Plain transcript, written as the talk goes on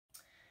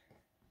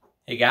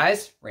Hey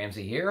guys,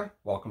 Ramsey here.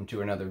 Welcome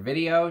to another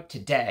video.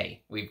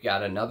 Today, we've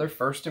got another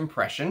first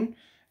impression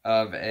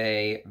of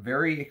a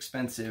very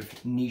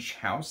expensive niche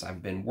house.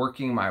 I've been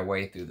working my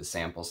way through the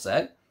sample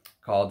set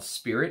called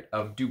Spirit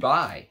of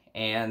Dubai.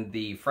 And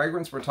the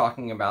fragrance we're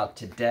talking about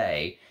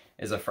today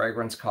is a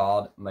fragrance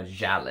called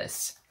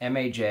Majalis.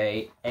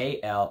 M-A-J-A-L-I-S.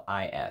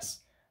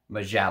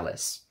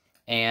 Majalis.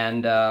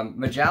 And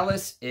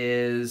Majalis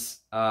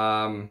is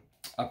a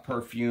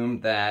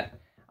perfume that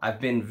I've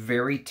been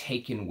very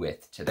taken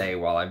with today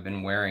while I've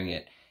been wearing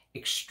it.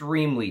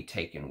 Extremely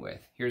taken with.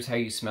 Here's how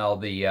you smell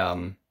the,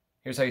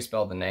 here's how you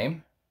spell the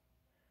name.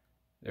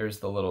 There's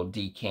the little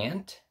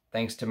decant.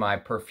 Thanks to my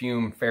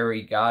perfume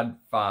fairy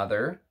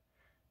godfather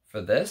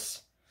for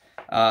this.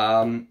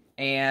 And,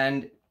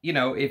 you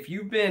know, if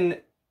you've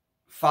been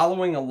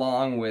following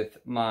along with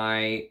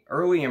my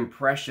early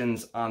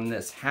impressions on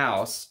this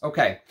house,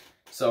 okay,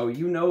 so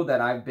you know that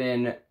I've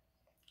been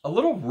a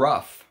little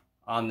rough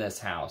on this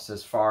house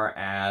as far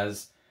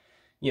as,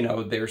 you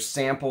know, their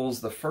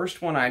samples. The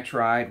first one I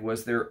tried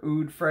was their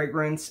oud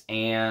fragrance,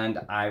 and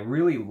I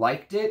really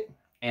liked it,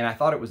 and I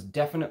thought it was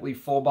definitely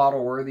full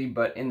bottle worthy,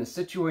 but in the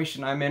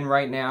situation I'm in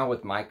right now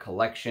with my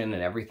collection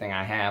and everything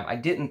I have, I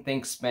didn't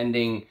think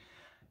spending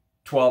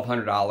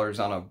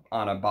 $1,200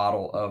 on a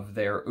bottle of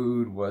their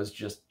oud was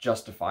just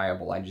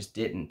justifiable. I just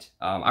didn't.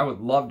 I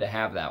would love to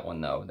have that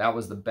one though. That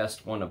was the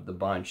best one of the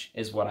bunch,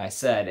 is what I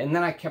said. And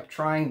then I kept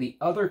trying the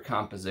other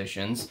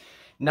compositions,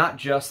 not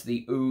just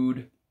the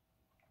oud,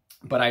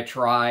 but I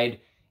tried,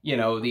 you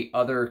know, the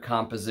other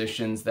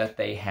compositions that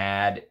they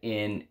had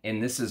in,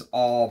 and this is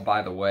all,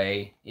 by the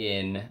way,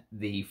 in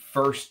the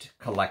first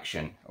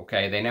collection,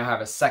 okay? They now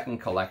have a second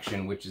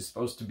collection, which is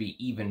supposed to be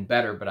even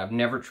better, but I've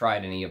never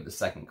tried any of the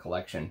second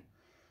collection.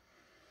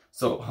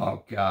 So,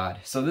 oh God.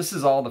 So this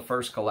is all the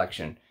first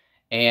collection.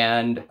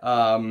 And,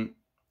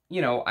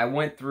 you know, I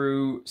went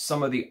through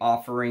some of the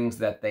offerings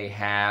that they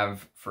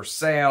have for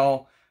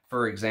sale.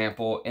 For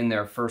example, in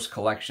their first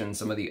collection,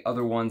 some of the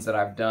other ones that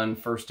I've done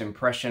first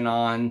impression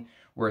on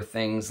were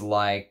things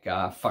like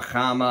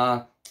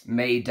Fahama,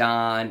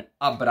 Maidan,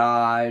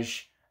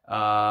 Abraj,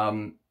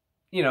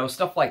 you know,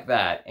 stuff like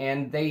that.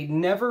 And they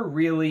never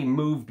really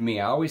moved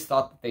me. I always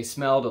thought that they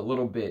smelled a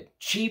little bit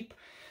cheap.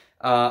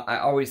 I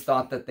always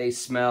thought that they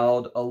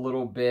smelled a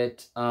little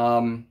bit,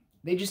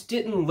 they just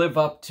didn't live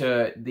up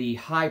to the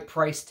high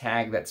price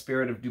tag that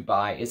Spirit of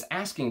Dubai is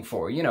asking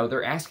for. You know,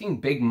 they're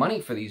asking big money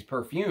for these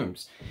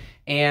perfumes.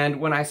 And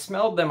when I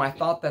smelled them, I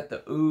thought that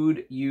the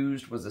oud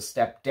used was a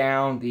step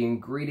down. The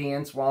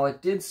ingredients, while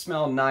it did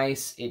smell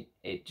nice,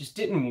 it just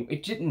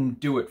didn't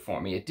do it for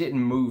me. It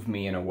didn't move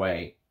me in a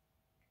way.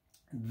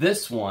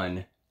 This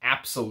one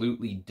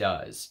absolutely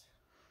does.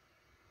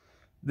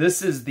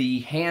 This is the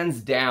hands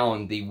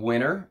down the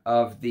winner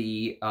of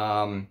the,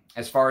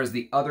 as far as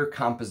the other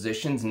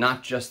compositions,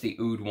 not just the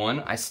oud one.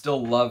 I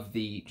still love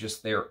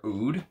just their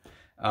oud.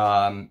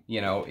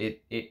 You know,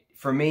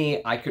 for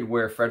me, I could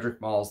wear Frederic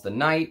Mall's The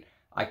Night.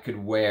 I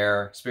could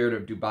wear Spirit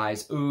of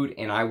Dubai's oud,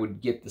 and I would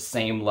get the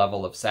same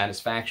level of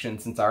satisfaction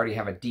since I already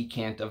have a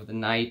decant of The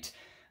Night.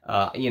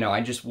 You know,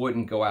 I just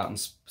wouldn't go out and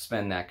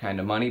spend that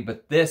kind of money,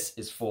 but this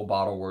is full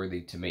bottle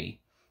worthy to me.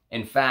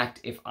 In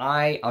fact,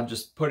 I'll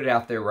just put it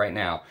out there right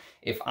now,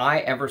 if I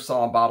ever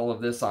saw a bottle of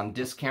this on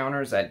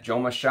discounters at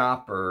Joma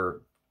Shop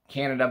or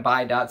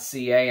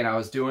CanadaBuy.ca and I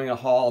was doing a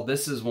haul,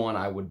 this is one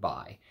I would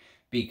buy.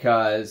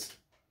 Because,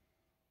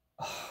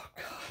 oh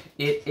God,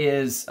 it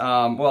is,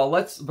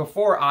 well,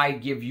 before I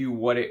give you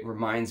what it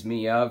reminds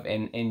me of,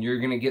 and you're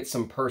going to get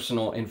some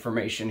personal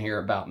information here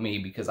about me,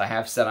 because I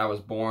have said I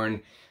was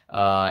born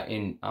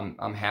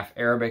I'm half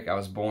Arabic. I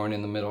was born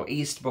in the Middle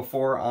East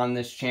before on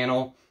this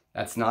channel.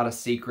 That's not a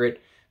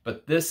secret,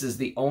 but this is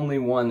the only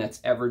one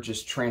that's ever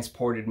just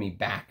transported me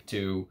back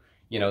to,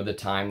 you know, the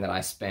time that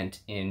I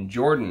spent in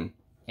Jordan.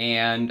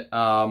 And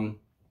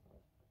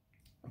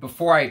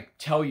before I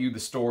tell you the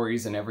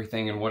stories and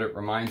everything and what it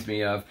reminds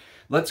me of,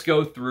 let's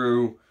go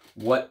through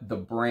what the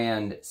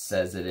brand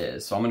says it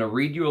is. So I'm going to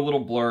read you a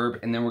little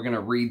blurb, and then we're going to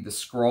read the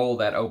scroll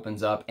that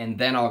opens up, and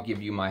then I'll give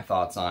you my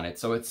thoughts on it.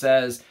 So it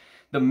says,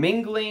 the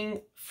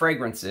mingling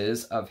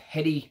fragrances of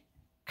Hedi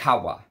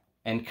Kawa.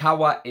 And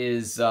kawa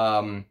is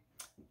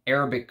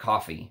Arabic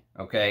coffee,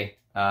 okay?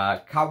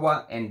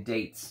 Kawa and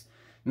dates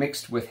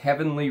mixed with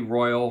heavenly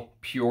royal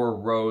pure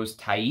rose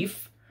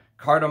taif,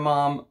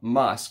 cardamom,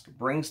 musk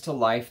brings to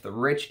life the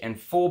rich and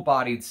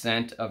full-bodied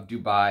scent of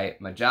Dubai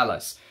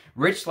Majalis.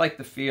 Rich like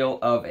the feel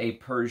of a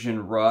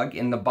Persian rug.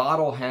 And the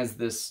bottle has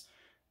this,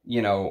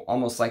 you know,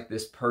 almost like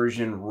this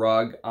Persian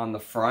rug on the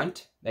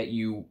front that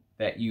you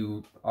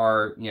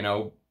are, you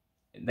know,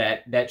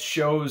 that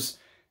shows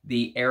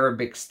the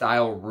Arabic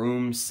style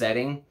room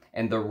setting,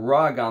 and the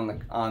rug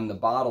on the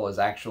bottle is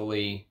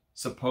actually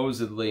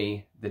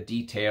supposedly the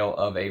detail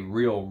of a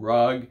real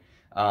rug.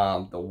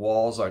 The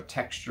walls are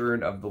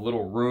textured of the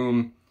little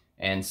room,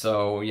 and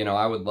so, you know,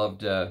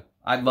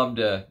 I'd love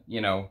to, you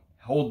know,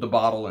 hold the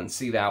bottle and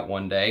see that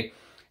one day.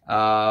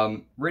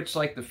 Rich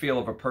like the feel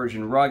of a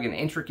Persian rug and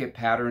intricate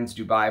patterns,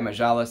 Dubai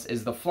Majalis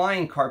is the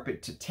flying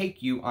carpet to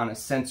take you on a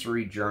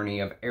sensory journey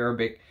of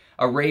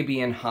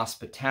Arabian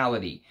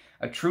hospitality.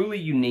 A truly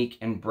unique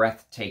and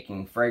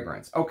breathtaking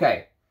fragrance.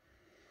 Okay,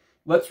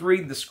 let's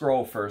read the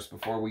scroll first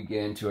before we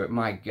get into it.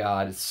 My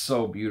God, it's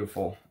so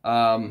beautiful.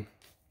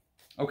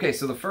 Okay,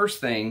 so the first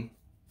thing,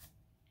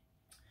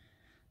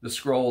 the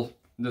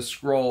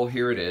scroll,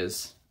 here it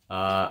is,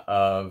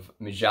 of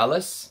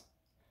Majalis.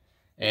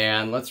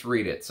 And let's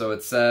read it. So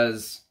it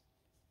says,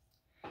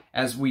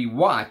 as we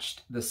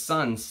watched the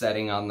sun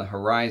setting on the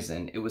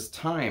horizon, it was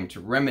time to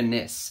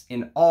reminisce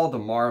in all the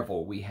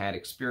marvel we had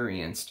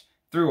experienced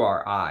through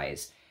our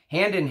eyes.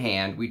 Hand in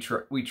hand, we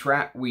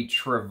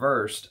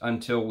traversed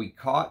until we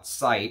caught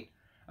sight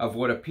of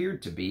what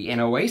appeared to be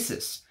an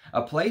oasis,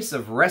 a place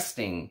of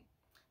resting,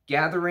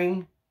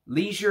 gathering,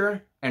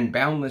 leisure, and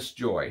boundless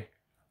joy.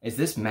 Is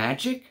this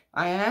magic?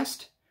 I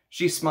asked.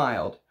 She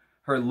smiled.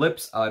 Her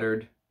lips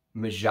uttered,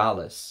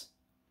 Majalis,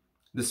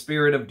 the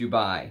spirit of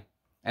Dubai.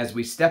 As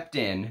we stepped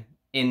in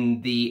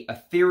the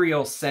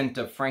ethereal scent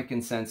of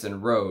frankincense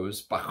and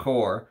rose,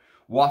 Bakhor,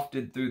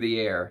 wafted through the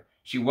air,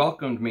 she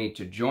welcomed me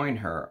to join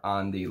her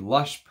on the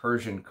lush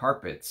Persian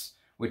carpets,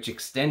 which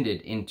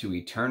extended into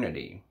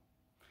eternity.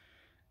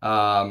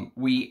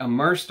 We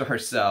immersed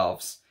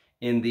ourselves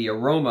in the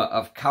aroma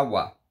of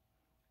kawa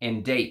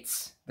and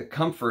dates, the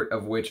comfort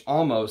of which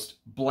almost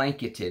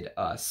blanketed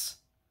us.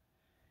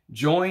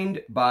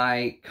 Joined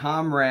by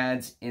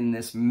comrades in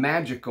this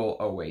magical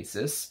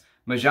oasis,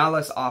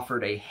 Majalis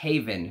offered a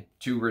haven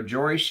to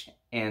rejoice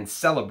and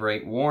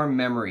celebrate warm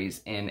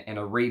memories in an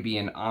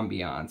Arabian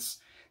ambiance.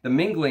 The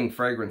mingling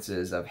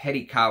fragrances of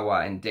heady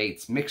kawa and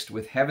dates mixed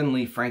with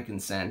heavenly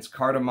frankincense,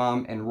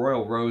 cardamom, and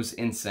royal rose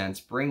incense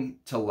bring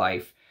to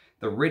life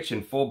the rich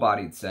and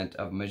full-bodied scent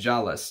of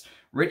Majalis.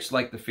 Rich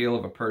like the feel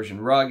of a Persian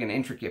rug and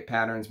intricate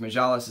patterns,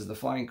 Majalis is the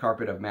flying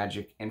carpet of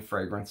magic and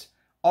fragrance,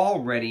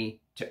 all ready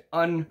to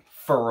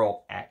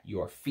unfurl at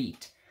your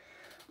feet.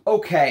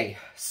 Okay,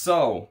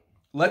 so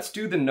let's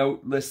do the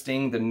note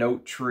listing, the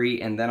note tree,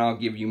 and then I'll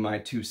give you my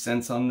 2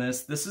 cents on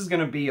this. This is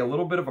going to be a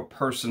little bit of a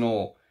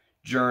personal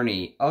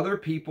journey. Other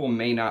people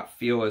may not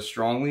feel as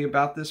strongly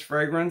about this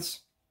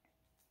fragrance,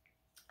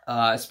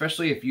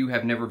 especially if you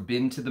have never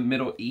been to the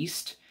Middle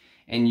East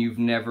and you've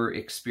never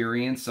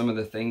experienced some of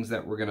the things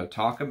that we're going to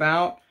talk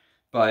about.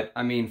 But,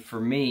 I mean, for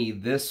me,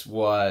 this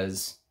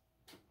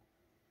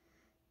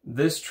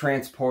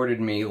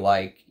transported me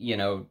like, you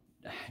know,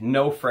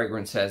 no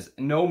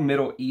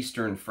Middle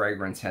Eastern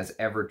fragrance has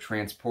ever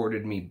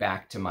transported me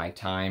back to my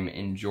time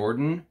in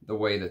Jordan the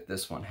way that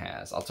this one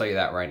has. I'll tell you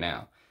that right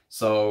now.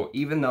 So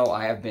even though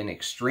I have been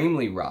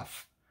extremely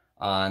rough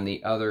on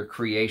the other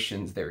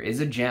creations, there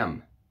is a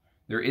gem.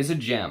 There is a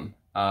gem.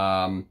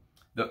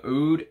 The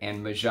Oud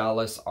and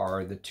Majalis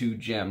are the 2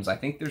 gems. I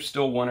think there's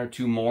still 1 or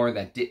 2 more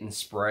that didn't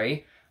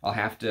spray. I'll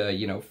have to,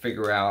 you know,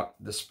 figure out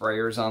the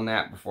sprayers on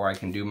that before I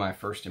can do my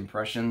first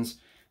impressions.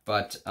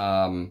 But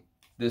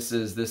this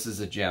is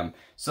a gem.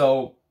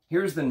 So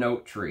here's the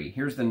note tree.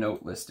 Here's the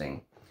note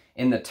listing.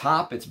 In the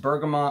top, it's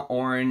bergamot,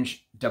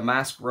 orange,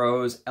 damask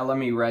rose,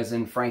 elemi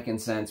resin,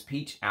 frankincense,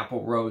 peach,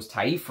 apple rose,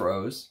 taif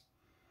rose,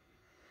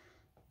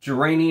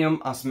 geranium,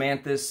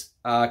 osmanthus,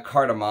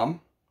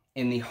 cardamom.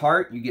 In the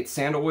heart, you get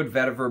sandalwood,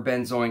 vetiver,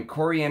 benzoin,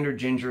 coriander,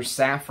 ginger,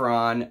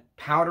 saffron,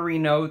 powdery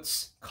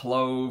notes,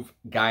 clove,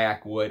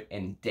 gaiac wood,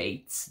 and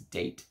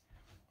date.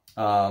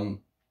 In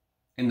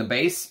the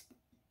base,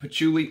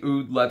 patchouli,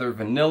 oud, leather,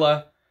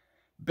 vanilla,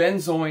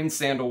 benzoin,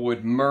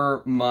 sandalwood,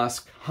 myrrh,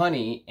 musk,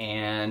 honey,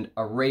 and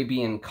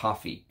Arabian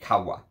coffee,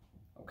 kawa.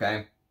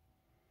 Okay?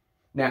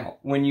 Now,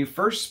 when you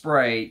first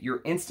spray,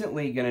 you're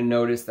instantly going to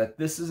notice that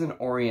this is an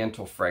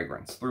oriental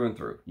fragrance through and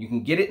through. You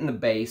can get it in the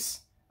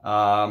base,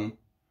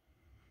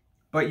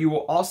 but you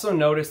will also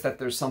notice that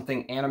there's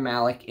something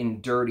animalic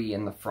and dirty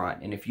in the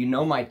front. And if you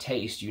know my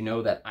taste, you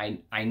know that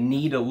I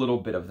need a little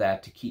bit of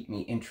that to keep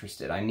me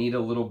interested. I need a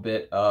little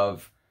bit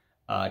of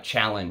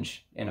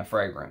challenge in a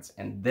fragrance.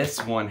 And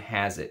this one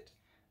has it.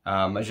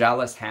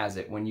 Majalis has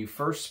it. When you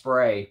first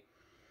spray,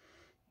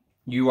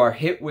 you are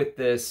hit with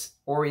this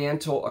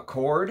oriental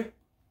accord.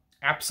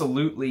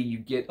 Absolutely, you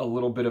get a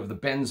little bit of the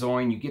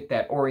benzoin. You get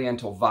that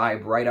oriental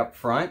vibe right up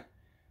front.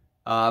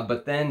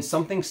 But then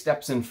something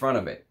steps in front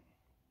of it.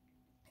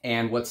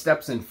 And what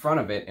steps in front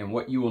of it, and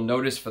what you will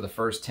notice for the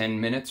first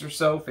 10 minutes or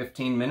so,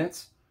 15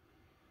 minutes,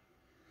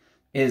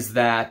 is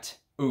that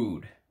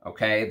oud,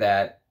 okay?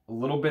 That a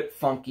little bit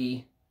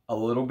funky, a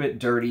little bit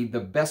dirty, the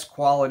best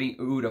quality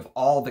oud of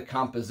all the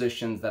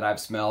compositions that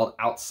I've smelled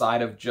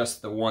outside of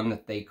just the one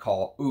that they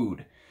call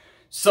oud.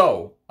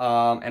 So,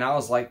 and I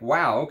was like,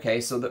 wow,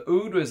 okay, so the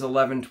oud was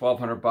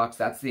 $1,100-1,200.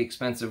 That's the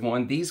expensive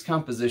one. These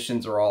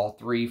compositions are all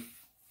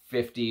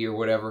 $350 or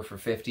whatever for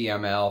 50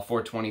 ml,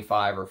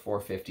 $425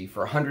 or $450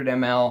 for 100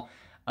 ml.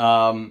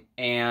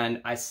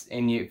 And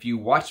if you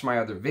watch my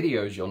other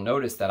videos, you'll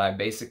notice that I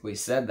basically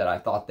said that I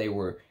thought they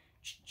were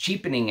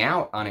cheapening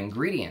out on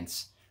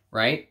ingredients,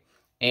 right?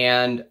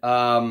 And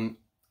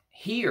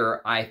Here,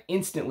 I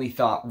instantly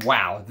thought,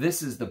 wow,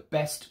 this is the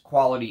best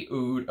quality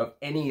oud of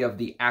any of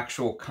the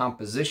actual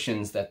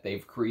compositions that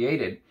they've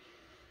created.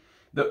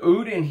 The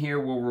oud in here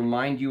will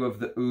remind you of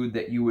the oud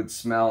that you would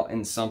smell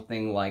in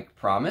something like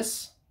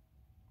Promise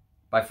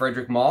by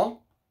Frederick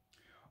Malle,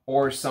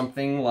 or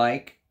something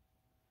like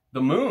The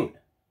Moon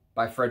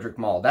by Frederick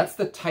Malle. That's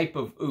the type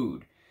of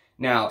oud.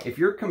 Now, if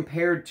you're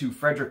compared to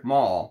Frederick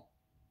Malle,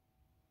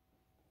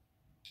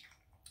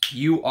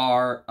 you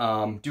are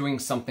doing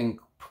something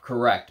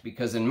correct,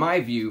 because in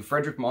my view,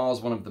 Frederick Malle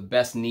is one of the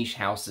best niche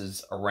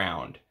houses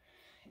around.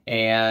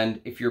 And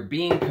if you're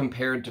being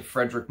compared to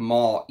Frederick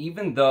Malle,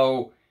 even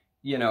though,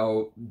 you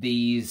know,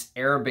 these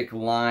Arabic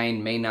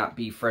line may not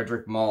be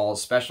Frederick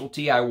Malle's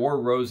specialty, I wore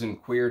Rose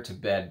and Queer to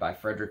bed by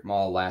Frederick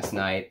Malle last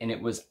night, and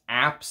it was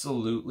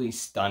absolutely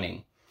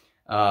stunning.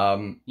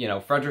 You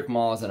know, Frederick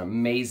Malle is an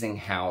amazing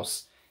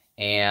house,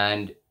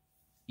 and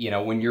you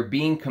know, when you're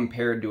being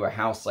compared to a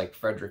house like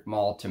Frederick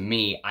Malle, to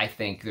me, I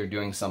think they're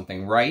doing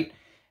something right.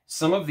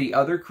 Some of the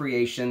other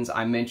creations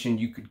I mentioned,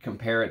 you could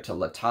compare it to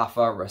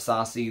Latafa,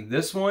 Rasasi.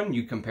 This one,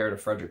 you compare to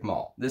Frederick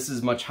Malle. This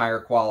is much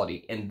higher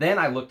quality. And then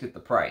I looked at the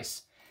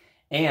price,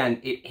 and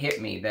it hit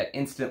me that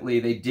instantly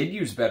they did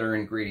use better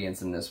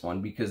ingredients in this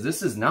one, because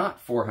this is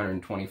not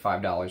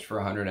 $425 for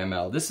 100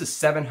 ml. This is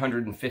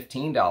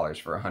 $715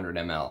 for 100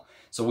 ml.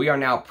 So we are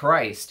now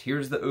priced.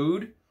 Here's the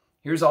oud.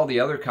 Here's all the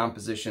other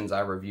compositions I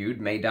reviewed,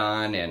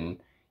 Meydan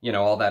and, you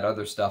know, all that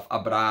other stuff,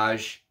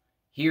 Abraj.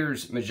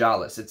 Here's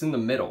Majalis. It's in the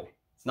middle.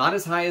 It's not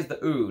as high as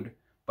the oud,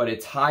 but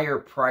it's higher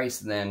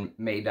priced than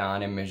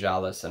Meydan and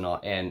Majalis and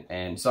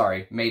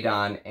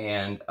Meydan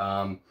and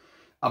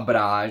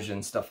Abraj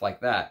and stuff like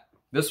that.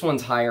 This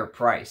one's higher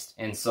priced,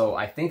 and so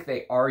I think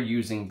they are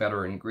using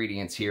better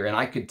ingredients here, and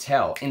I could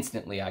tell,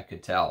 instantly I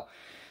could tell.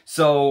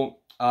 So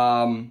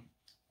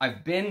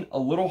I've been a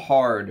little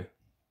hard.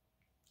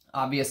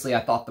 Obviously,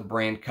 I thought the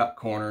brand cut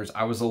corners.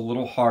 I was a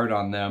little hard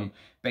on them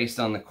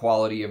based on the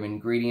quality of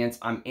ingredients.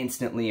 I'm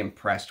instantly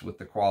impressed with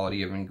the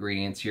quality of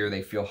ingredients here.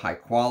 They feel high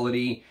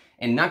quality,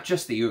 and not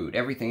just the oud,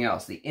 everything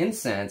else. The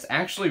incense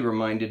actually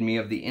reminded me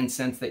of the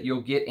incense that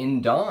you'll get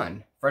in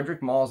Dawn,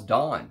 Frederick Malle's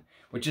Dawn,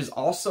 which is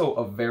also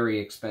a very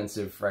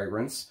expensive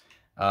fragrance.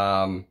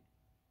 Yeah.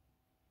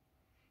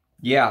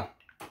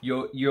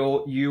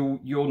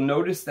 You'll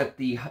notice that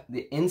the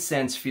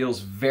incense feels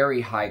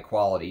very high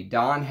quality.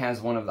 Dawn has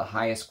one of the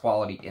highest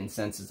quality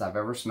incenses I've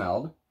ever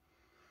smelled.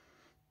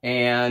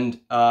 And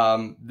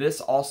this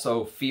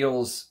also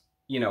feels,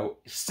 you know,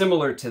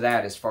 similar to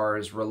that as far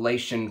as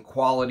relation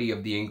quality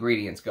of the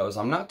ingredients goes.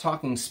 I'm not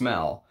talking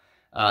smell.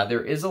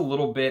 There is a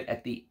little bit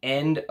at the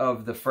end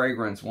of the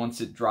fragrance,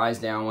 once it dries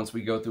down, once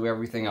we go through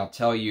everything I'll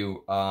tell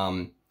you,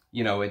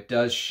 you know, it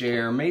does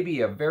share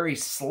maybe a very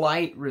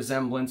slight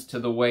resemblance to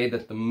the way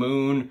that the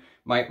Moon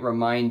might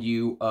remind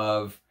you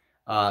of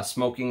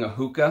smoking a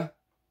hookah,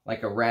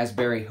 like a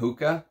raspberry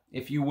hookah,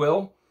 if you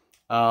will.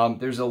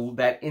 There's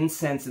that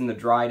incense in the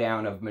dry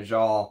down of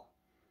Majalis,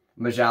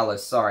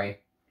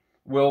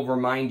 will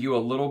remind you a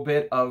little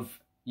bit of,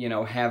 you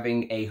know,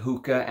 having a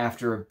hookah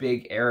after a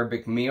big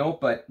Arabic meal.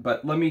 But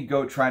let me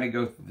try to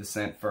go through the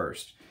scent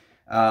first.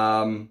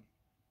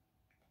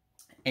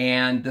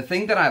 And the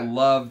thing that I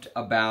loved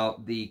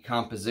about the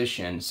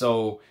composition,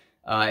 so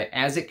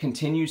as it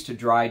continues to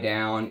dry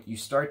down, you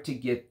start to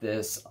get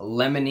this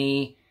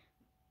lemony,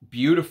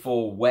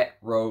 beautiful wet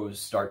rose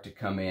start to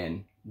come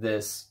in.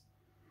 This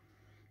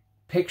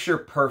picture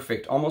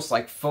perfect, almost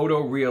like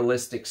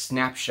photorealistic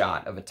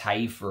snapshot of a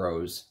Taif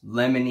rose.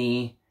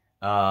 Lemony,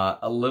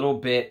 a little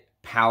bit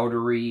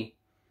powdery,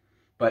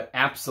 but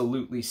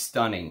absolutely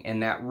stunning.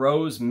 And that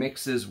rose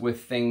mixes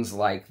with things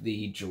like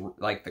the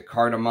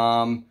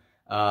cardamom.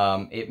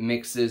 It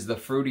mixes, the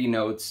fruity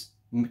notes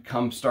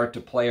start to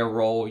play a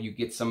role. You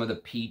get some of the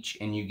peach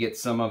and you get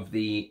some of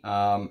the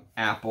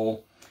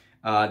apple.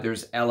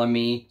 There's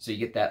elemi, so you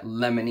get that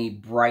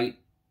lemony, bright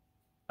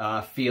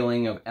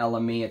feeling of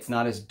elemi. It's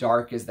not as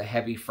dark as the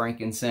heavy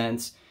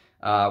frankincense,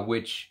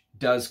 which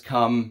does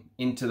come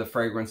into the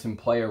fragrance and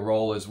play a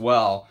role as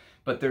well.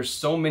 But there's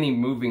so many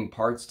moving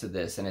parts to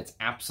this, and it's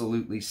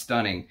absolutely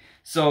stunning.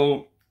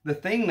 So the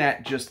thing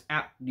that just,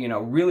 you know,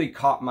 really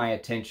caught my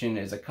attention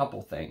is a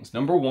couple things.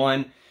 Number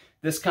one,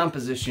 this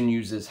composition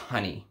uses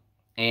honey.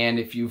 And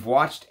if you've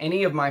watched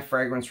any of my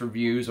fragrance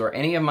reviews or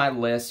any of my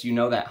lists, you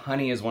know that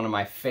honey is one of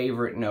my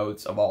favorite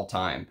notes of all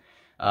time.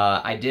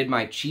 I did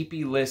my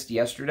cheapie list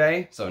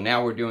yesterday, so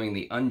now we're doing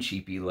the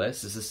uncheapie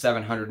list. This is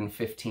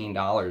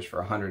 $715 for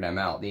 100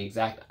 ml, the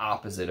exact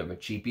opposite of a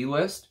cheapie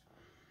list.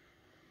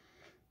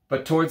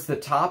 But towards the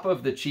top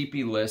of the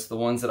cheapie list, the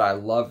ones that I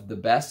loved the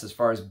best as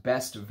far as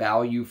best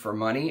value for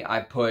money,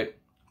 I put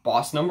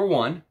Boss Number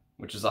 1,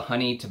 which is a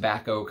honey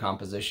tobacco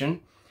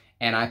composition,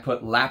 and I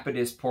put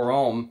Lapidus Pour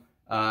Homme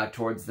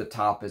towards the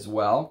top as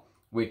well,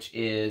 which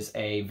is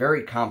a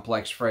very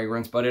complex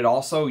fragrance, but it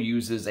also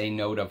uses a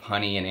note of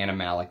honey and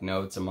animalic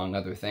notes, among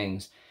other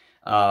things.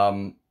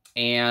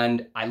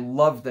 And I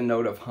love the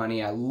note of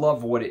honey. I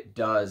love what it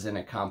does in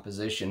a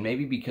composition,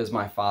 maybe because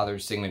my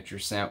father's signature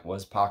scent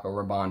was Paco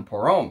Rabanne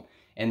Pour Homme,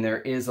 and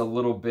there is a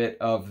little bit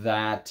of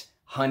that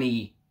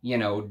honey, you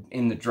know,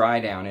 in the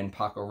dry down in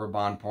Paco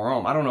Rabanne pour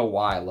Homme. I don't know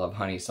why I love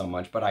honey so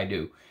much, but I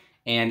do.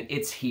 And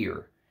it's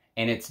here,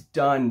 and it's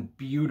done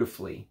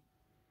beautifully.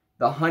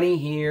 The honey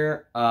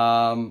here,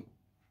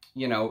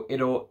 you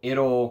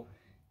know,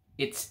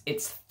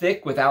 it's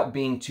thick without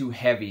being too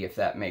heavy, if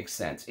that makes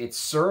sense. It's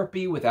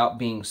syrupy without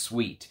being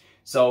sweet.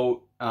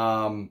 So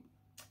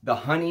the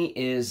honey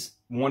is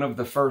one of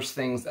the first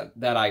things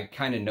that I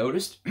kind of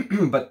noticed.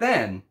 But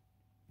then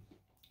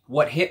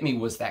what hit me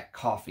was that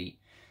coffee,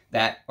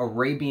 that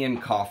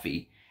Arabian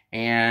coffee.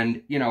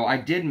 And, you know, I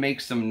did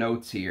make some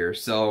notes here.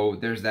 So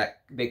there's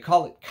that, they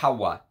call it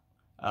kawa,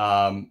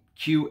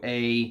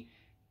 Q-A-H-W-A,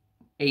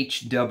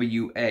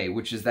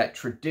 which is that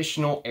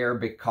traditional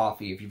Arabic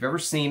coffee. If you've ever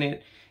seen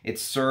it,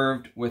 it's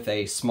served with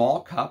a small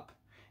cup.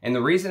 And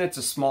the reason it's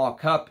a small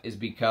cup is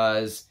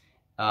because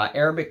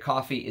Arabic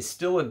coffee is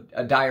still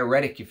a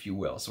diuretic, if you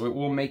will. So it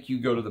will make you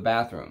go to the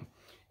bathroom.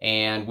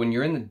 And when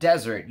you're in the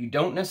desert, you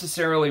don't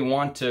necessarily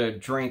want to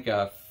drink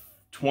a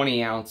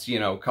 20-ounce, you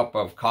know, cup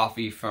of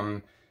coffee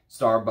from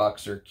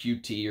Starbucks or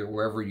QT or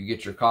wherever you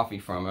get your coffee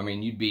from. I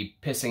mean, you'd be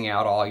pissing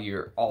out all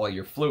of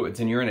your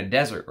fluids, and you're in a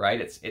desert, right?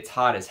 It's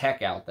hot as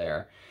heck out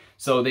there.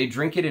 So they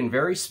drink it in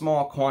very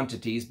small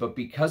quantities, but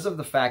because of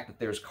the fact that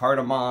there's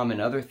cardamom and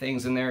other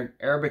things in there,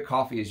 Arabic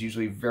coffee is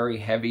usually very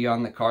heavy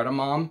on the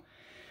cardamom.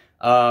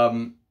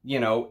 You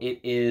know,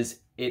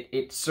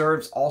 it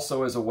serves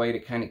also as a way to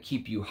kind of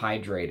keep you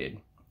hydrated.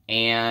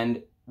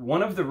 And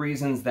one of the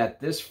reasons that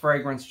this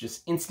fragrance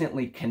just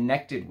instantly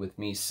connected with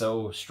me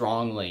so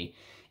strongly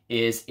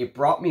is it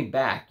brought me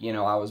back. You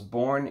know, I was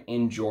born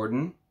in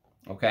Jordan,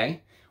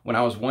 okay? When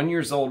I was 1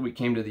 year old, we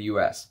came to the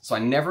U.S. So I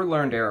never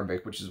learned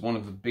Arabic, which is one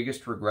of the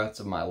biggest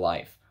regrets of my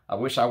life. I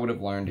wish I would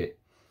have learned it.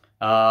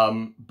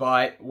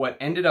 But what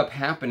ended up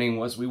happening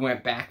was we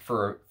went back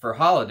for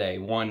holiday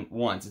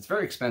once. It's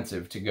very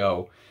expensive to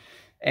go.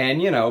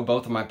 And, you know,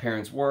 both of my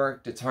parents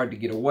worked. It's hard to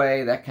get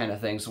away, that kind of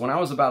thing. So when I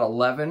was about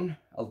 11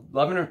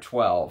 or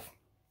 12,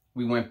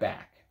 we went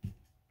back.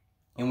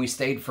 And we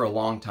stayed for a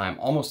long time,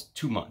 almost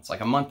 2 months,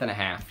 like a month and a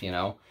half, you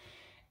know.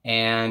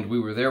 And we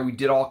were there. We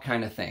did all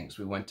kind of things.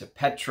 We went to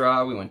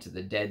Petra. We went to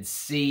the Dead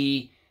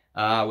Sea,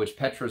 which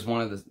Petra is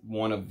one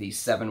of the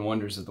 7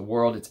 wonders of the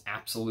world. It's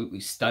absolutely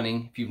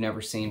stunning if you've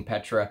never seen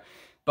Petra.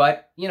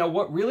 But, you know,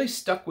 what really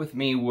stuck with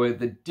me were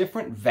the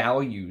different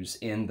values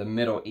in the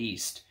Middle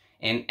East.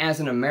 And as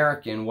an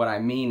American, what I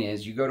mean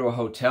is you go to a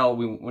hotel.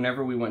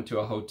 Whenever we went to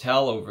a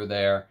hotel over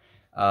there,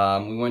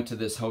 we went to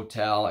this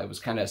hotel. It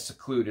was kind of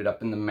secluded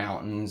up in the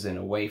mountains and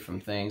away from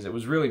things. It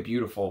was really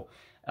beautiful.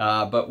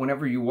 But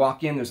whenever you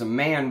walk in, there's a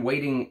man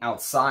waiting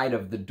outside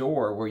of the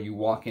door where you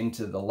walk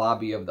into the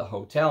lobby of the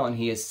hotel, and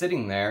he is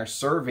sitting there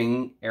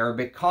serving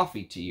Arabic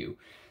coffee to you.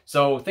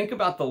 So think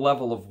about the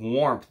level of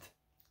warmth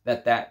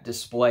that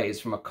displays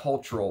from a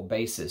cultural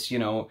basis. You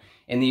know,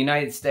 in the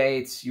United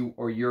States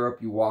or Europe,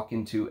 you walk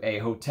into a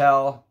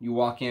hotel, you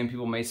walk in,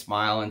 people may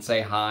smile and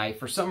say hi.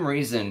 For some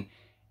reason,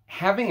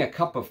 having a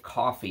cup of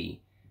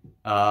coffee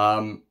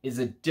is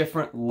a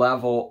different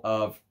level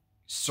of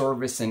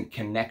service and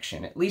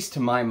connection, at least to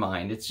my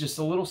mind. It's just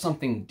a little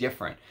something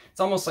different. It's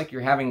almost like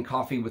you're having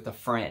coffee with a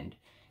friend.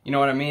 You know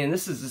what I mean? And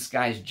this is this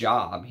guy's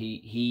job.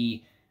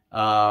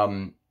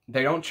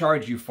 They don't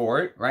charge you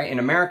for it, right? In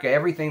America,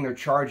 everything they're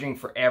charging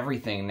for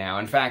everything now.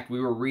 In fact, we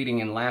were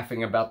reading and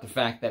laughing about the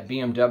fact that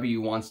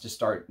BMW wants to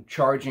start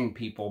charging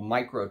people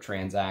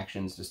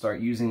microtransactions to start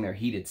using their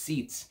heated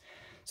seats.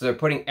 So they're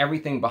putting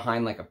everything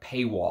behind like a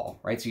paywall,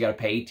 right? So you got to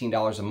pay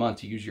 $18 a month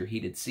to use your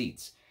heated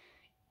seats.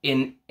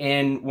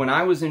 And when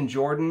I was in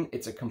Jordan,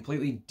 it's a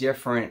completely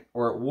different,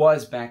 or it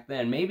was back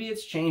then. Maybe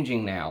it's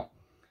changing now,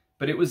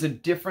 but it was a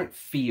different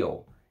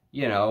feel.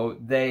 You know,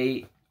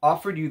 they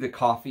offered you the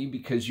coffee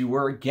because you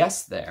were a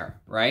guest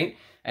there, right?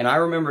 And I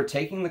remember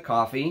taking the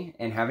coffee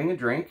and having a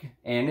drink,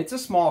 and it's a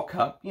small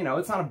cup. You know,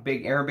 it's not a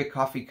big, Arabic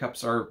coffee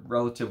cups are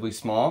relatively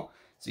small.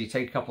 So you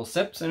take a couple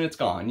sips and it's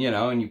gone, you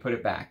know, and you put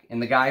it back.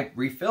 And the guy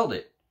refilled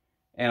it.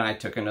 And I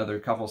took another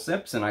couple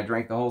sips and I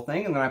drank the whole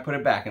thing and then I put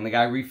it back. And the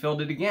guy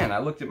refilled it again. I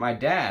looked at my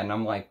dad and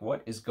I'm like,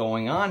 what is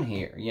going on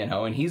here? You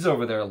know, and he's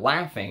over there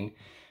laughing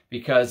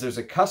because there's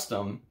a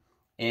custom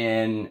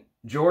in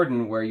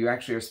Jordan where you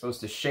actually are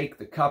supposed to shake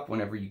the cup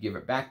whenever you give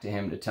it back to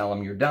him to tell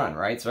him you're done,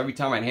 right? So every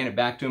time I'd hand it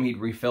back to him, he'd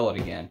refill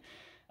it again.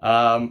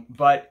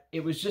 But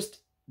it was just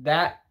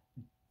that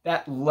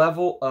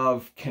level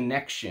of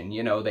connection.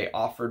 You know, they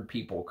offered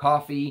people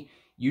coffee.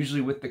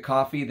 Usually with the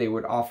coffee, they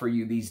would offer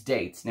you these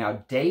dates.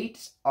 Now,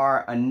 dates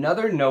are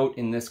another note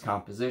in this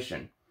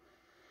composition.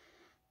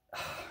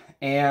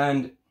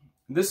 And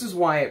this is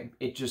why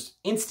it just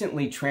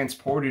instantly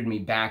transported me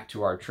back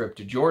to our trip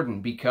to Jordan,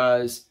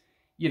 because,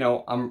 you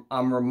know,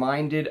 I'm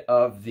reminded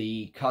of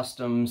the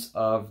customs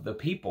of the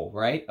people,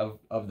 right?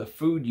 Of the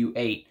food you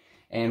ate.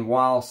 And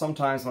while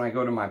sometimes when I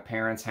go to my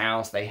parents'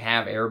 house, they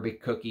have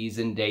Arabic cookies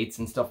and dates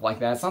and stuff like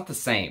that, it's not the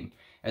same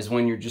as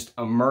when you're just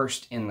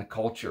immersed in the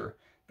culture,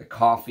 the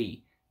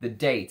coffee, the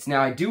dates.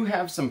 Now, I do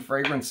have some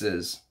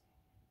fragrances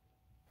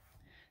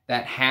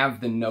that have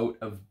the note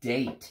of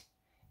date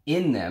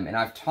in them, and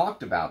I've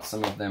talked about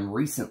some of them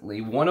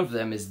recently. One of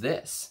them is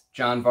this,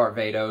 John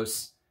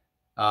Varvatos.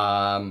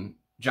 John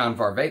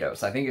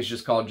Varvatos. I think it's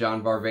just called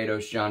John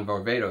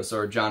Varvatos,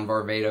 or John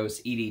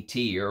Varvatos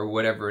EDT, or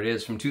whatever it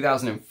is, from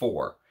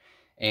 2004.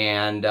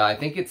 And I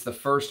think it's the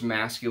first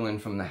masculine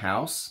from the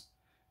house.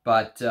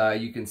 But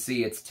you can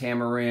see it's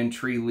tamarind,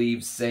 tree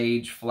leaves,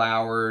 sage,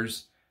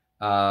 flowers,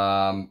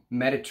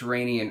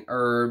 Mediterranean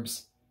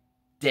herbs,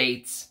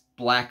 dates,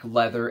 black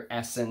leather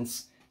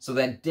essence. So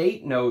that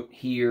date note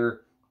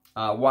here,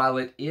 while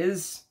it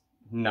is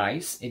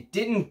nice, it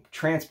didn't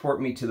transport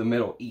me to the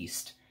Middle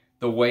East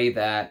the way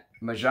that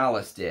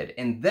Majalis did.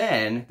 And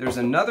then there's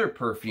another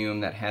perfume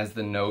that has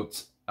the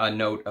note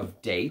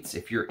of dates,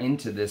 if you're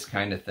into this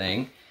kind of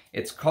thing.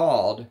 It's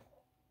called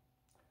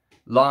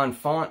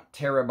L'Enfant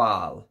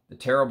Terrible, the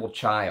Terrible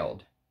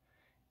Child.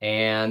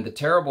 And the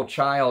Terrible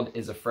Child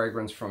is a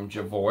fragrance from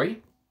Javoy,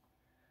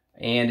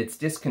 and it's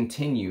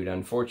discontinued,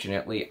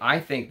 unfortunately. I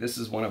think this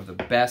is one of the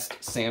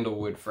best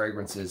sandalwood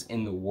fragrances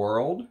in the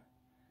world.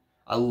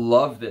 I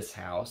love this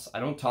house. I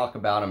don't talk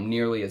about them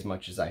nearly as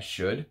much as I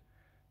should.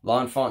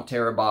 L'Enfant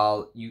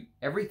Terrible,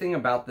 everything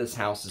about this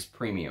house is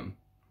premium,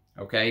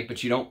 okay?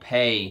 But you don't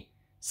pay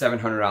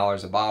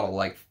 $700 a bottle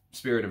like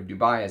Spirit of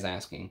Dubai is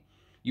asking.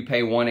 You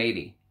pay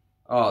 $180.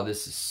 Oh,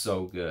 this is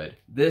so good.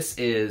 This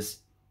is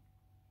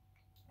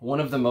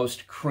one of the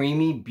most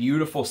creamy,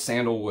 beautiful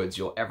sandalwoods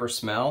you'll ever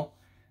smell,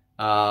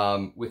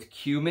 with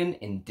cumin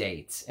and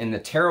dates. And the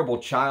Terrible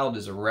Child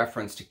is a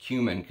reference to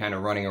cumin kind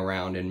of running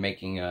around and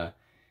making a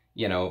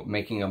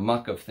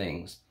muck of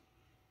things.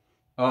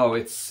 Oh,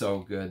 it's so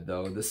good,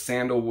 though. The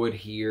sandalwood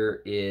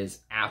here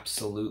is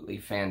absolutely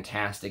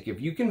fantastic. If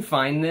you can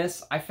find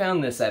this, I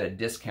found this at a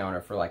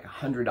discounter for like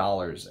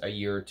 $100 a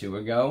year or two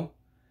ago.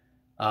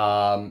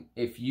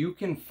 If you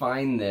can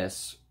find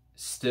this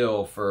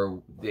still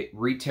for the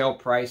retail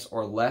price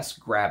or less,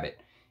 grab it.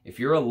 If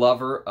you're a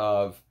lover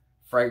of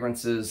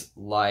fragrances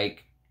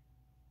like,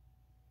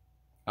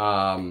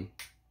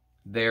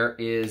 there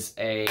is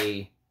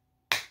a,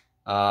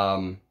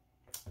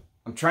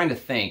 I'm trying to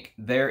think.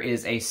 There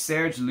is a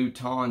Serge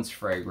Lutens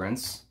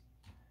fragrance,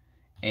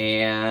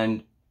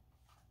 and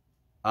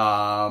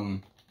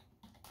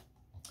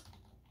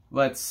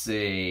let's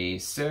see,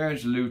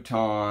 Serge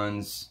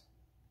Lutens,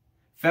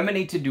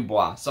 Féminité du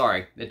Bois.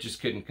 Sorry, that just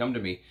couldn't come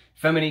to me.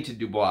 Féminité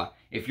du Bois.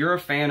 If you're a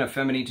fan of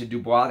Féminité du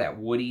Bois, that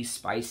woody,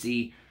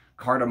 spicy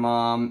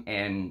cardamom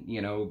and,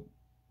 you know,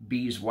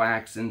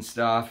 beeswax and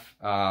stuff,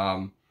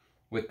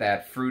 with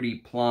that fruity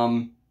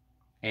plum,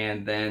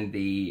 and then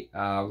the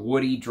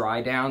woody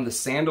dry down. The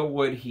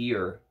sandalwood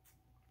here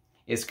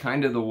is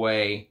kind of the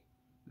way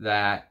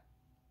that,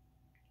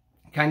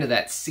 kind of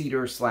that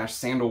cedar slash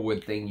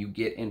sandalwood thing you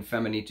get in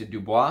Féminité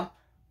du Bois,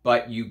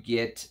 but you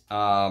get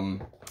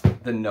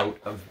the note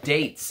of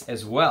dates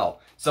as well.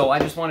 So I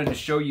just wanted to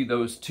show you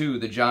those two,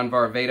 the John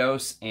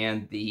Varvatos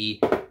and the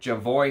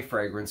Javoy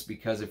fragrance,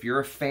 because if you're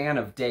a fan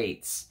of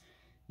dates,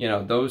 you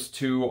know, those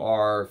two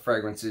are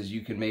fragrances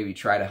you can maybe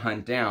try to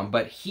hunt down.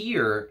 But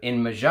here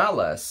in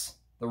Majalis,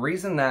 the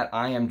reason that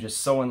I am just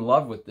so in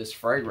love with this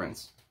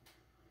fragrance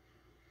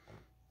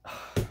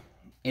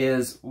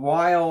is,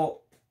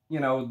 while, you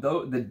know,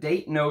 the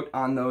date note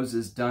on those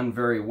is done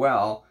very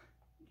well,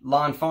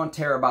 L'Enfant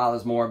Terrible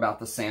is more about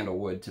the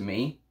sandalwood to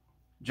me.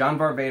 John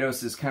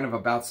Varvatos is kind of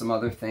about some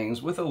other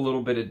things with a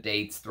little bit of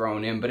dates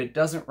thrown in, but it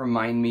doesn't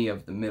remind me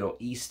of the Middle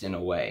East in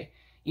a way.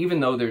 Even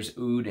though there's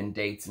oud and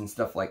dates and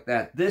stuff like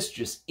that, this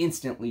just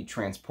instantly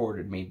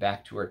transported me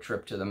back to our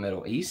trip to the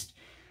Middle East.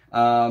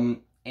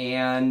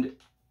 And,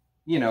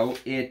 you know,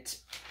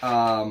 it's,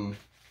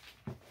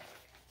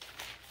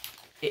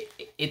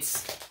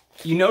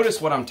 you notice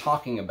what I'm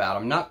talking about.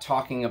 I'm not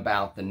talking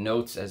about the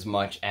notes as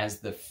much as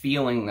the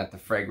feeling that the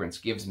fragrance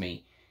gives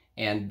me.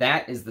 And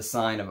that is the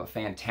sign of a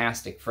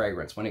fantastic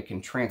fragrance, when it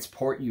can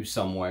transport you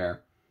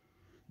somewhere.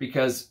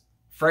 Because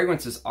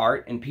fragrance is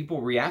art, and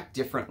people react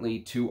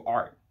differently to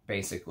art,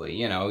 basically.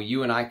 You know,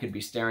 you and I could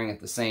be staring at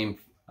the same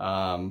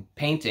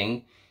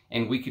painting,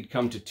 and we could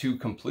come to two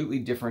completely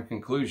different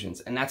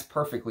conclusions, and that's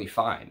perfectly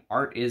fine.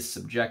 Art is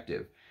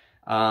subjective.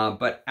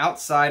 But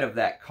outside of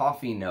that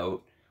coffee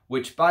note,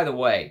 which, by the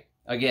way,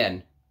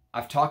 again,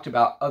 I've talked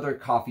about other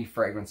coffee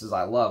fragrances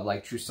I love,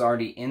 like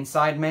Trussardi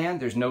Inside Man.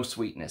 There's no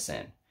sweetness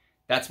in.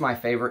 That's my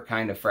favorite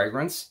kind of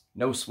fragrance,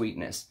 no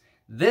sweetness.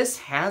 This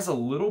has a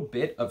little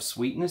bit of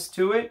sweetness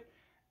to it,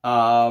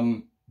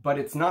 but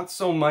it's not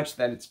so much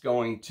that it's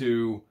going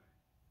to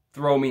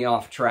throw me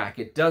off track.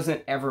 It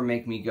doesn't ever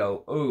make me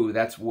go, oh,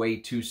 that's way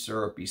too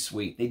syrupy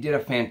sweet. They did a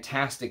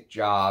fantastic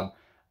job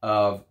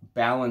of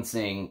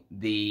balancing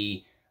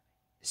the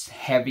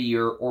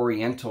heavier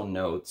oriental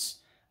notes,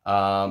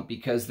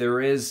 because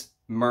there is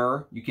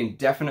myrrh. You can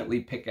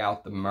definitely pick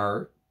out the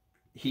myrrh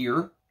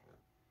here.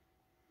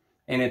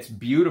 And it's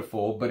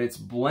beautiful, but it's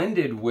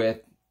blended with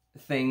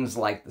things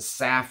like the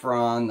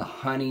saffron, the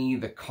honey,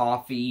 the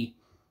coffee,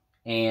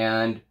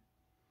 and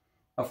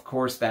of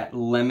course that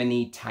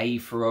lemony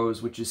Taif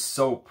rose, which is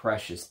so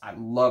precious. I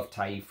love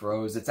Taif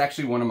rose. It's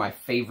actually one of my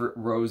favorite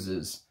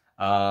roses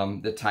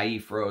the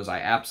Taif rose.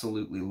 I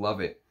absolutely love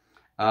it.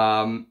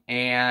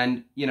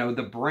 And, you know,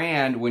 the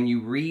brand, when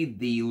you read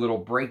the little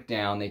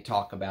breakdown, they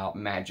talk about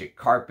magic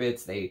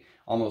carpets. They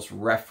almost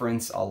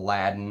reference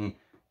Aladdin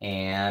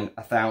and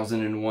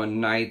 1001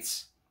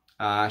 Nights.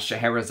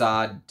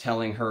 Scheherazade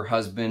telling her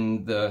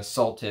husband, the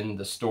Sultan,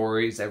 the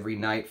stories every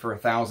night for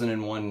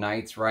 1001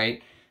 Nights,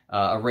 right?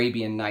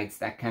 Arabian Nights,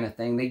 that kind of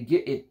thing.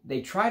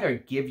 They try to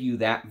give you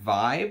that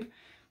vibe,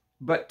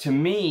 but to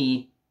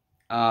me,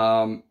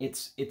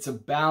 it's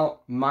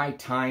about my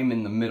time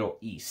in the Middle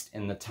East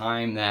and the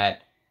time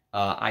that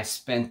I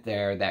spent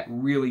there that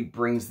really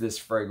brings this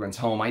fragrance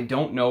home. I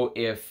don't know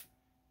if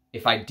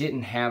I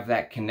didn't have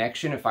that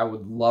connection, if I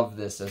would love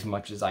this as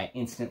much as I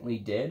instantly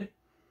did.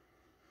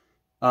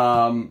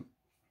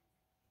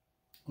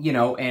 You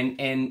know,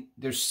 and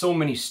there's so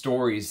many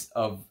stories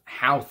of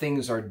how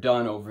things are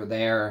done over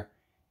there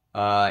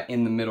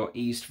in the Middle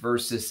East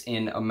versus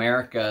in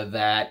America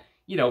that,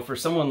 you know, for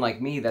someone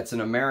like me that's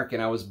an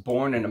American, I was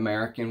born an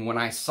American, when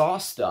I saw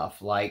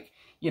stuff like,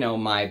 you know,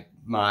 my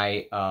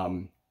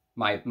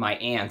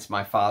aunts,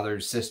 my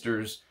father's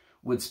sisters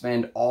would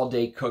spend all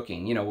day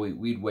cooking. You know,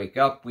 we'd wake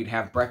up, we'd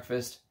have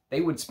breakfast.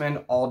 They would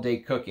spend all day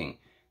cooking,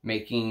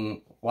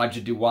 making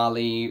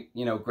wajadiwali,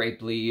 you know,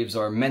 grape leaves,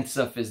 or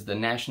mensaf is the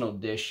national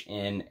dish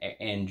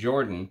in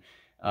Jordan.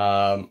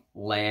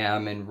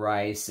 Lamb and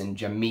rice and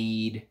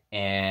jamid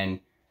and,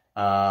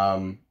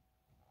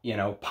 you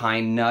know,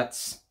 pine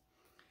nuts.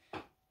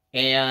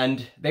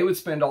 And they would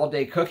spend all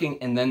day cooking,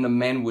 and then the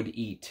men would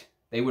eat.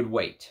 They would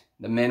wait.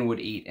 The men would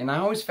eat. And I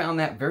always found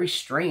that very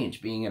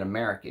strange being an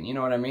American. You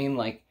know what I mean?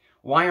 Like,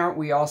 why aren't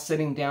we all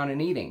sitting down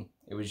and eating?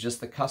 It was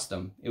just the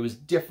custom. It was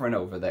different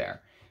over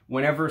there.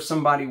 Whenever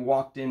somebody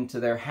walked into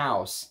their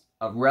house,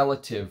 a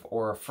relative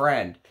or a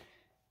friend,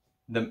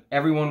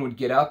 everyone would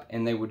get up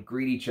and they would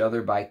greet each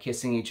other by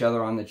kissing each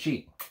other on the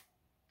cheek.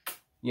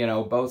 You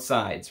know, both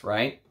sides,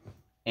 right?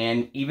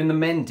 And even the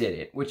men did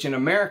it, which in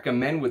America,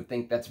 men would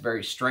think that's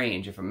very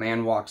strange if a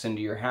man walks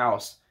into your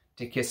house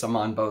to kiss him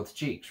on both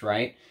cheeks,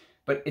 right?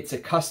 But it's a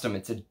custom.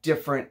 It's a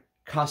different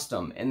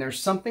custom. And there's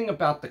something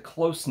about the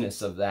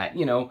closeness of that.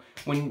 You know,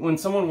 when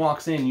someone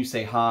walks in, you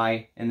say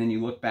hi, and then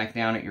you look back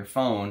down at your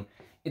phone.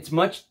 It's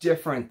much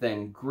different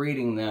than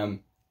greeting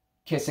them,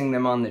 kissing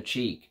them on the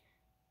cheek,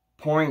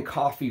 pouring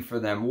coffee for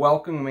them,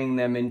 welcoming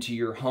them into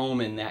your home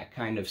in that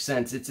kind of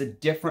sense. It's a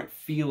different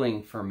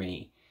feeling for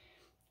me.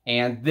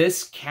 And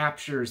this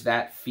captures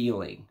that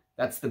feeling.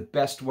 That's the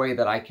best way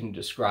that I can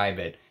describe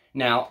it.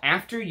 Now,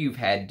 after you've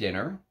had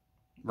dinner,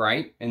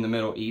 right, in the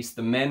Middle East,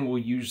 the men will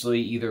usually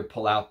either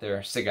pull out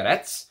their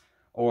cigarettes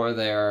or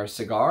their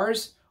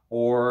cigars,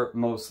 or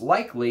most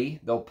likely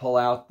they'll pull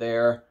out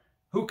their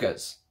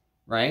hookahs,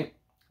 right?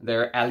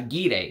 Their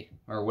algire,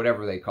 or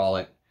whatever they call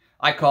it.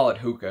 I call it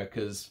hookah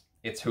because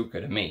it's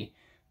hookah to me,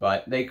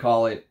 but they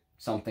call it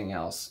something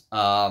else.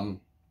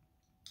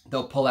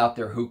 They'll pull out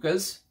their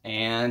hookahs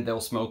and they'll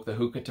smoke the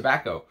hookah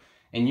tobacco.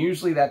 And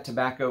usually that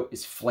tobacco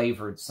is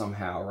flavored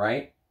somehow,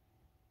 right?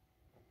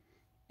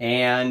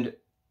 And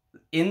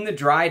in the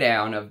dry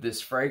down of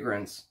this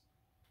fragrance,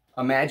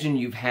 imagine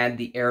you've had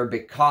the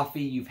Arabic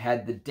coffee, you've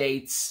had the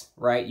dates,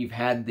 right? You've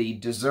had the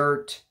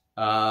dessert,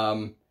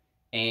 and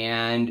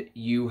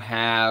you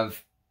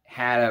have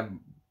had a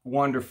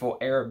wonderful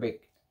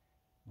Arabic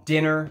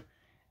dinner.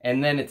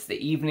 And then it's the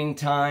evening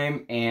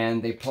time,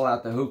 and they pull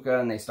out the hookah,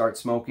 and they start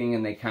smoking,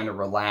 and they kind of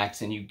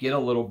relax, and you get a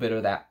little bit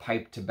of that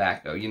pipe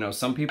tobacco. You know,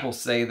 some people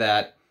say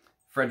that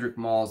Frederick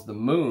Mall's The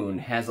Moon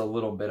has a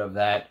little bit of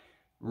that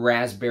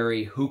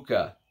raspberry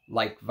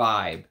hookah-like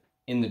vibe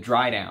in the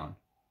dry down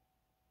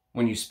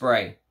when you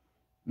spray,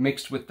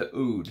 mixed with the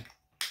oud.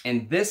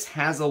 And this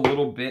has a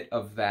little bit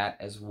of that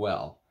as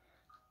well.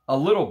 A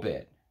little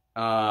bit.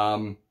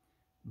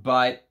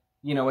 But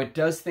you know, it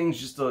does things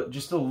just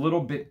a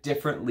little bit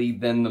differently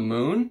than the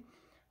Moon,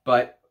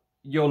 but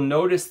you'll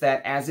notice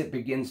that as it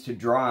begins to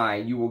dry,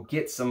 you will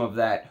get some of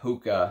that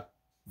hookah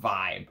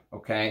vibe,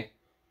 okay?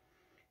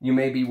 You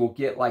maybe will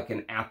get like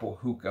an apple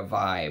hookah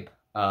vibe.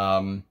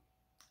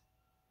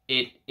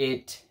 It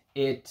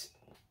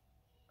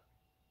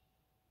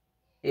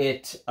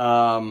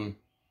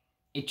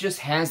just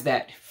has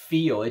that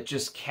feel. It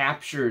just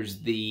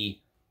captures the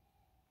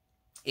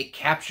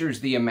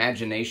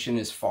imagination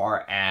as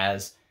far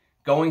as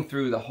going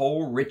through the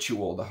whole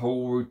ritual, the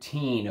whole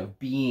routine of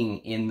being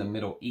in the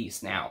Middle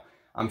East. Now,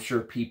 I'm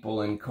sure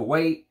people in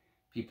Kuwait,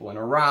 people in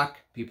Iraq,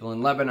 people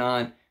in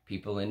Lebanon,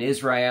 people in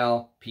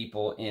Israel,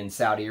 people in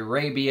Saudi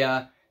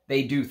Arabia,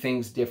 they do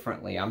things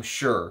differently, I'm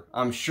sure.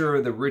 I'm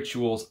sure the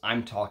rituals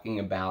I'm talking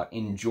about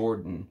in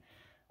Jordan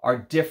are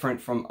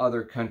different from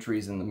other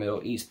countries in the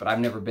Middle East, but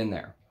I've never been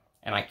there.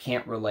 And I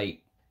can't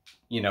relate,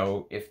 you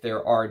know, if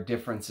there are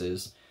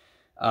differences.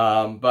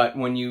 But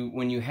when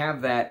you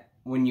have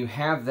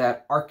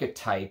that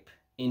archetype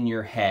in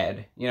your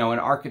head, you know, an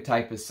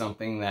archetype is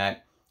something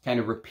that kind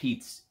of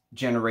repeats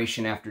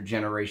generation after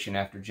generation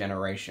after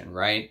generation,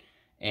 right?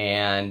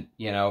 And,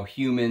 you know,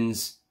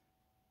 humans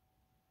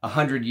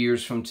 100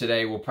 years from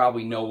today will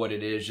probably know what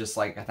it is just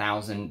like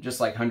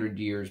 100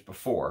 years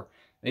before.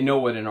 they know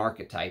what an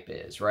archetype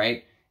is,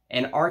 right?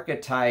 An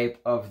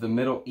archetype of the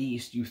Middle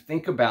East, you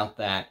think about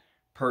that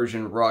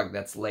Persian rug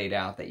that's laid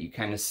out that you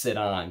kind of sit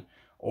on,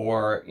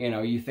 or, you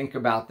know, you think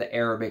about the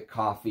Arabic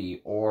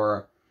coffee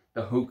or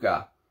the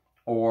hookah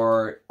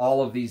or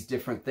all of these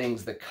different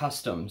things, the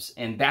customs,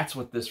 and that's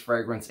what this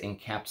fragrance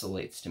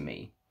encapsulates to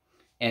me.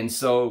 And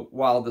so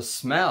while the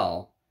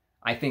smell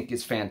I think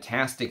is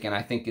fantastic, and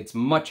I think it's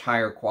much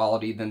higher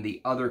quality than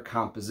the other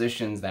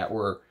compositions that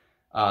were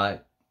a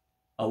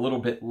little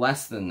bit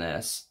less than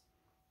this,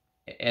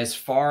 as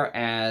far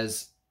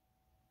as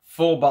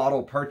full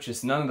bottle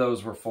purchase, none of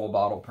those were full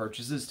bottle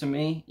purchases to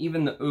me.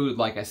 Even the oud,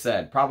 like I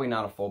said, probably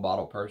not a full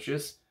bottle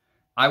purchase.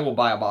 I will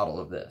buy a bottle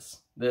of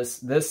this.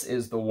 This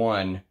is the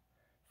one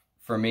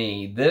for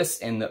me. This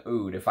and the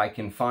oud, if I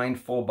can find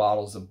full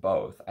bottles of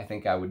both, I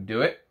think I would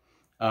do it.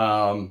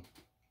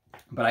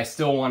 But I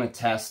still want to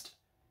test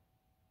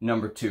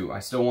number 2. I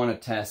still want to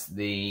test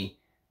the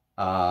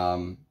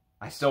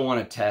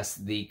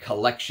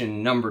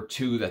collection number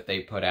 2 that they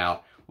put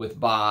out with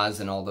Boz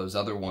and all those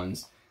other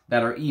ones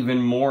that are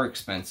even more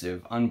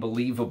expensive,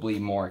 unbelievably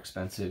more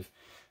expensive.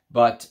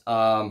 But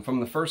from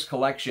the first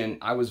collection,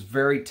 I was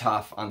very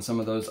tough on some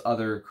of those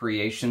other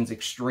creations,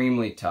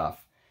 extremely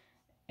tough.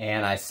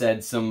 And I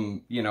said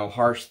some, you know,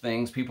 harsh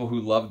things. People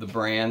who love the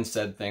brand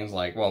said things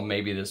like, well,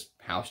 maybe this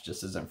house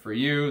just isn't for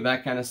you,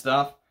 that kind of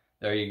stuff.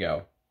 There you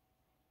go.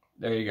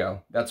 There you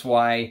go. That's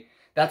why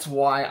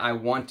I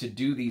want to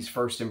do these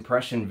first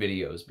impression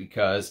videos,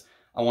 because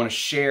I want to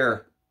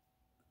share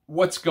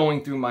what's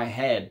going through my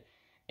head.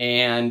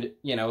 And,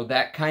 you know,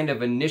 that kind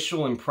of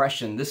initial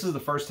impression, this is the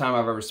first time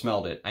I've ever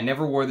smelled it. I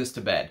never wore this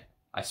to bed.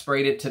 I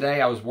sprayed it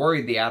today. I was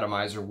worried the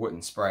atomizer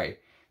wouldn't spray,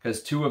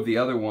 because 2 of the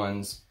other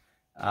ones,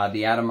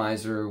 the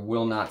atomizer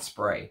will not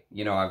spray.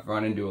 You know, I've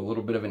run into a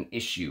little bit of an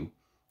issue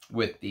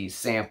with these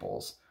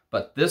samples.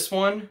 But this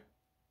one,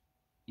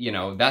 you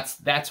know,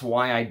 that's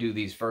why I do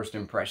these first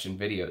impression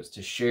videos,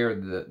 to share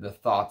the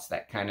thoughts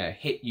that kind of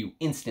hit you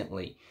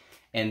instantly.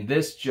 And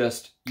this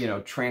just, you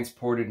know,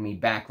 transported me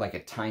back like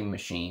a time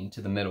machine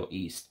to the Middle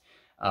East.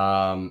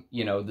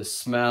 You know, the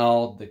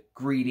smell, the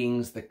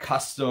greetings, the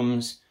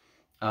customs.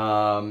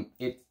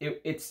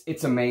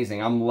 It's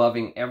amazing. I'm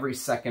loving every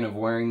second of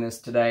wearing this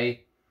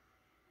today.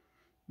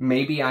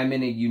 Maybe I'm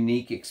in a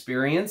unique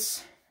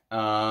experience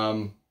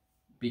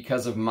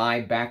because of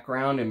my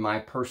background and my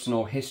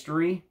personal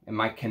history and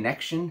my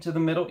connection to the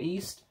Middle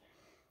East.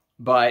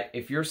 But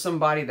if you're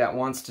somebody that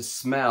wants to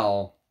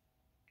smell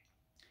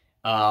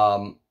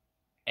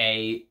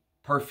a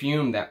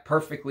perfume that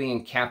perfectly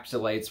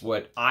encapsulates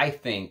what I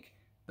think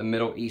the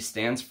Middle East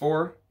stands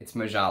for, it's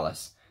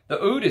Majalis.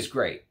 The oud is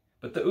great,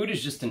 but the oud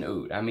is just an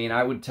oud. I mean,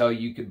 I would tell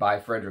you could buy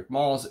Frederick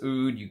Maul's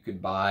oud, you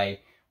could buy,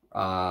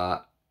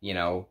 you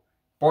know,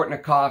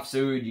 Bortnikov's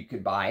oud, you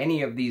could buy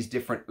any of these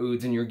different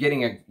ouds, and you're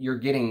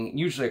getting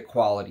usually a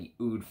quality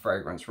oud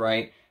fragrance,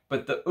 right?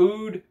 But the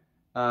oud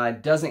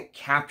doesn't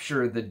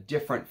capture the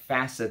different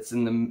facets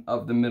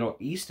of the Middle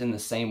East in the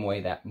same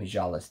way that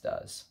Majalis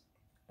does.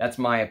 That's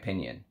my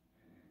opinion.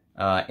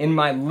 In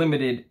my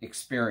limited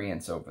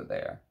experience over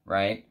there,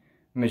 right?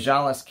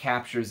 Majalis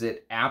captures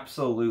it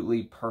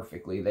absolutely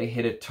perfectly. They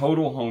hit a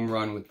total home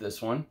run with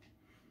this one.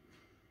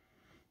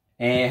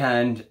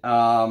 And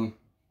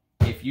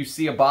if you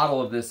see a bottle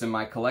of this in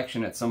my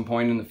collection at some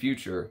point in the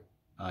future,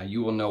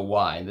 you will know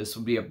why. This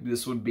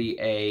would be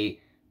a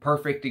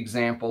perfect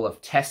example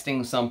of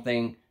testing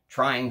something,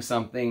 trying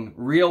something,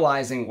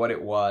 realizing what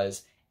it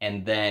was,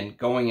 and then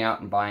going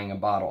out and buying a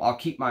bottle. I'll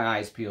keep my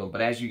eyes peeled,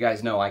 but as you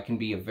guys know, I can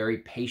be a very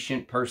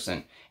patient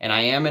person, and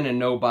I am in a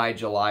no-buy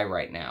July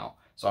right now.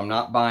 So I'm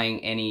not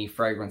buying any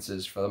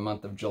fragrances for the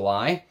month of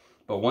July,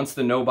 but once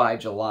the no-buy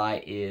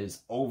July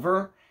is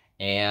over,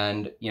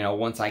 and, you know,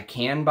 once I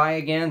can buy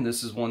again,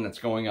 this is one that's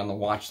going on the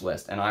watch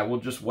list, and I will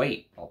just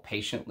wait. I'll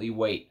patiently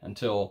wait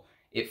until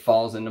it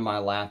falls into my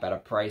lap at a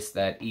price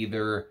that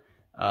either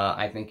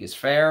I think is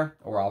fair,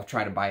 or I'll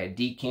try to buy a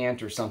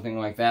decant or something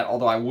like that,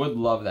 although I would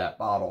love that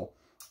bottle.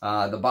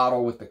 The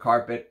bottle with the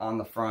carpet on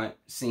the front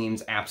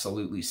seems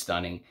absolutely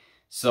stunning.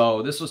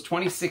 So this was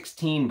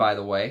 2016, by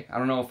the way. I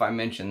don't know if I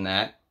mentioned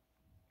that.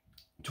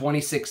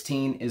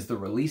 2016 is the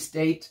release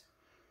date.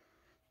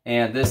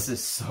 And this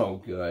is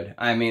so good.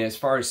 I mean, as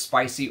far as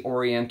spicy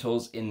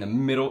Orientals in the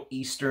Middle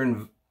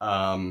Eastern,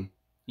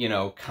 you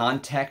know,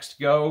 context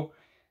go,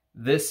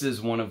 this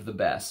is one of the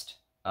best.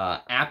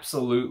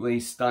 Absolutely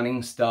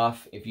stunning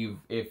stuff. If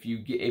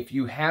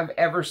you have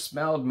ever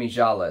smelled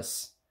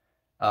Majalis,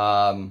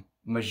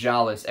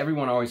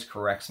 everyone always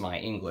corrects my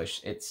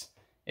English. It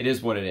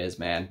is what it is,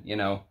 man. You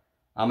know,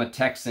 I'm a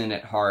Texan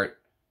at heart.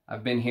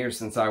 I've been here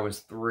since I was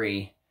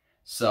 3.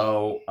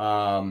 So,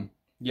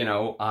 you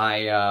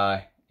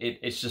know,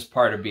 it's just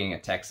part of being a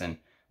Texan.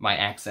 My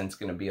accent's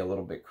going to be a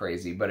little bit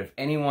crazy. But if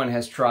anyone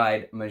has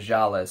tried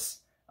Majalis,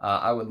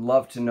 I would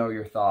love to know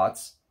your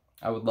thoughts.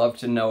 I would love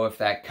to know if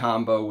that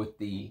combo with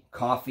the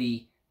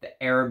coffee,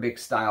 the Arabic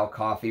style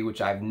coffee, which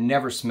I've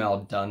never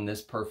smelled done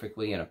this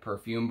perfectly in a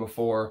perfume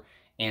before,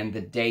 and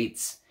the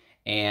dates,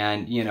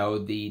 and, you know,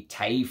 the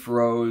Taif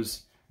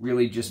rose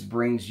really just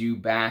brings you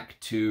back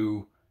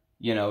to,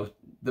 you know,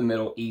 the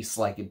Middle East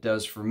like it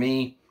does for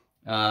me.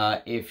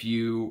 If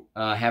you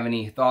have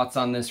any thoughts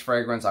on this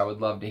fragrance, I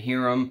would love to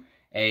hear them.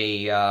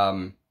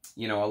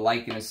 You know, a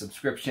like and a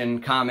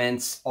subscription,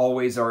 comments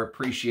always are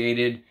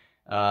appreciated.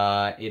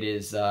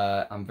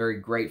 I'm very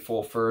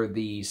grateful for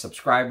the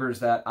subscribers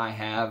that I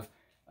have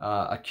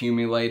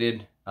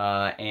accumulated,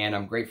 and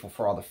I'm grateful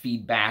for all the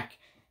feedback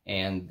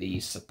and the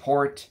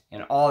support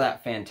and all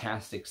that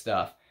fantastic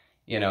stuff.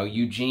 You know,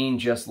 Eugene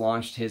just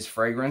launched his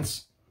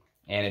fragrance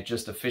and it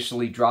just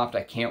officially dropped.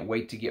 I can't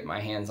wait to get my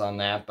hands on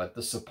that. But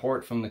the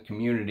support from the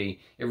community,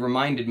 it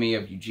reminded me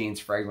of Eugene's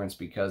fragrance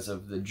because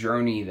of the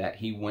journey that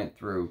he went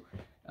through.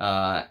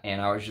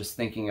 And I was just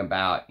thinking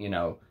about, you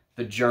know,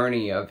 the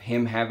journey of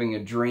him having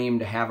a dream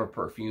to have a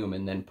perfume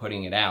and then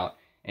putting it out,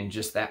 and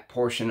just that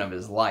portion of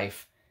his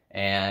life,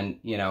 and,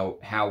 you know,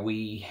 how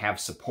we have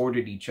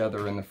supported each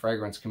other in the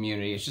fragrance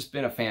community. It's just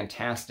been a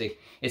fantastic,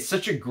 it's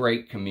such a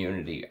great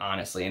community,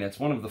 honestly, and it's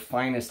one of the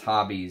finest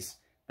hobbies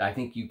that I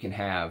think you can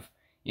have.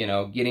 You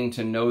know, getting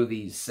to know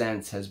these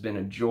scents has been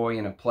a joy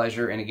and a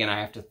pleasure. And again,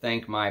 I have to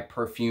thank my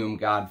perfume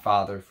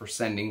godfather for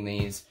sending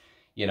these.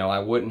 You know, I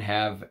wouldn't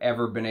have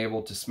ever been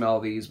able to smell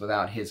these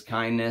without his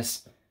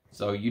kindness.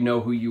 So you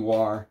know who you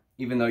are,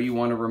 even though you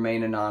want to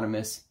remain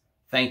anonymous.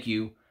 Thank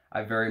you.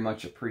 I very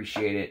much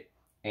appreciate it.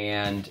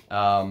 And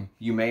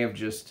you may have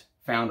just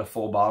found a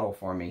full bottle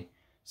for me.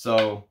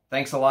 So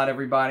thanks a lot,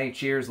 everybody.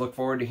 Cheers. Look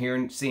forward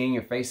to seeing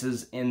your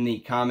faces in the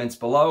comments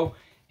below.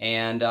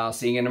 And I'll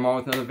see you again tomorrow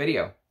with another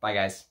video. Bye,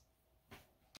 guys.